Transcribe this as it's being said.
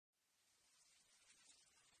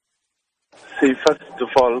See, first of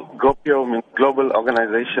all, GOPIO means Global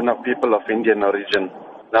Organization of People of Indian Origin.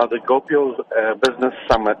 Now, the GOPIO Business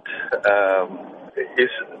Summit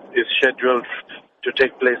is scheduled to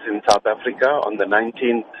take place in South Africa on the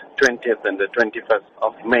 19th, 20th, and the 21st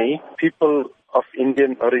of May. People of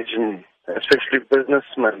Indian origin, especially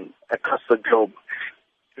businessmen across the globe,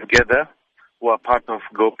 together, who are part of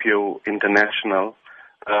GOPIO International,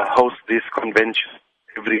 host these conventions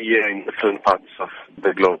every year in different parts of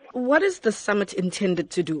the globe. What is the summit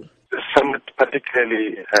intended to do? The summit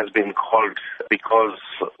particularly has been called because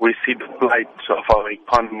we see the plight of our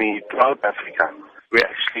economy throughout Africa. We're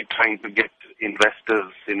actually trying to get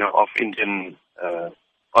investors, of Indian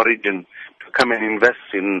origin to come and invest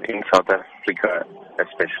in South Africa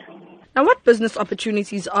especially. Now, what business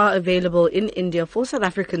opportunities are available in India for South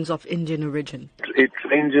Africans of Indian origin? It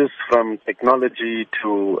ranges from technology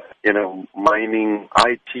to, mining,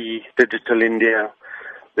 IT, digital India.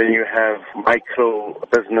 Then you have micro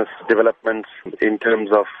business developments in terms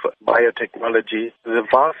of biotechnology. There's a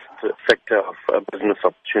vast sector of business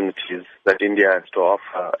opportunities that India has to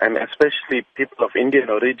offer. And especially people of Indian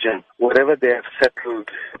origin, wherever they have settled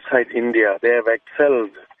outside India, they have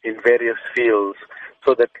excelled in various fields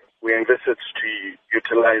so that we envisage to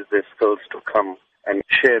utilize their skills to come and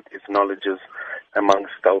share these knowledges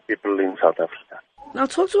amongst our people in South Africa. Now,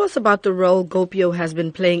 talk to us about the role GOPIO has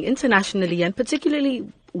been playing internationally and particularly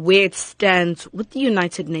where it stands with the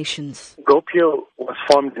United Nations. GOPIO was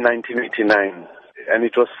formed in 1989, and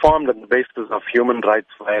it was formed on the basis of human rights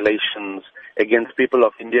violations against people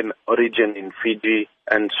of Indian origin in Fiji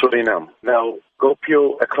and Suriname. Now,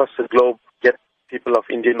 GOPIO across the globe get people of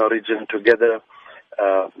Indian origin together,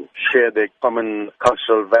 share their common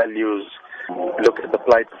cultural values, look at the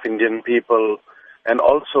plight of Indian people, and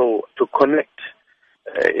also to connect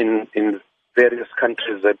in various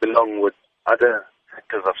countries that belong with other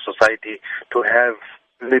sectors of society, to have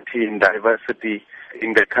unity and diversity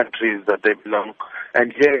in the countries that they belong.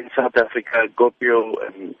 And here in South Africa, GOPIO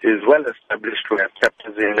is well established. We have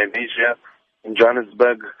chapters in Lenasia, in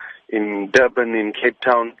Johannesburg, in Durban, in Cape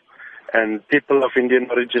Town. And people of Indian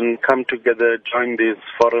origin come together, join these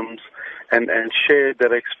forums, and share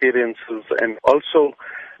their experiences, and also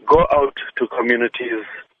go out to communities,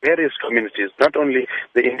 various communities, not only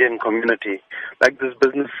the Indian community. Like this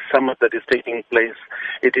business summit that is taking place,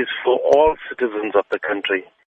 it is for all citizens of the country.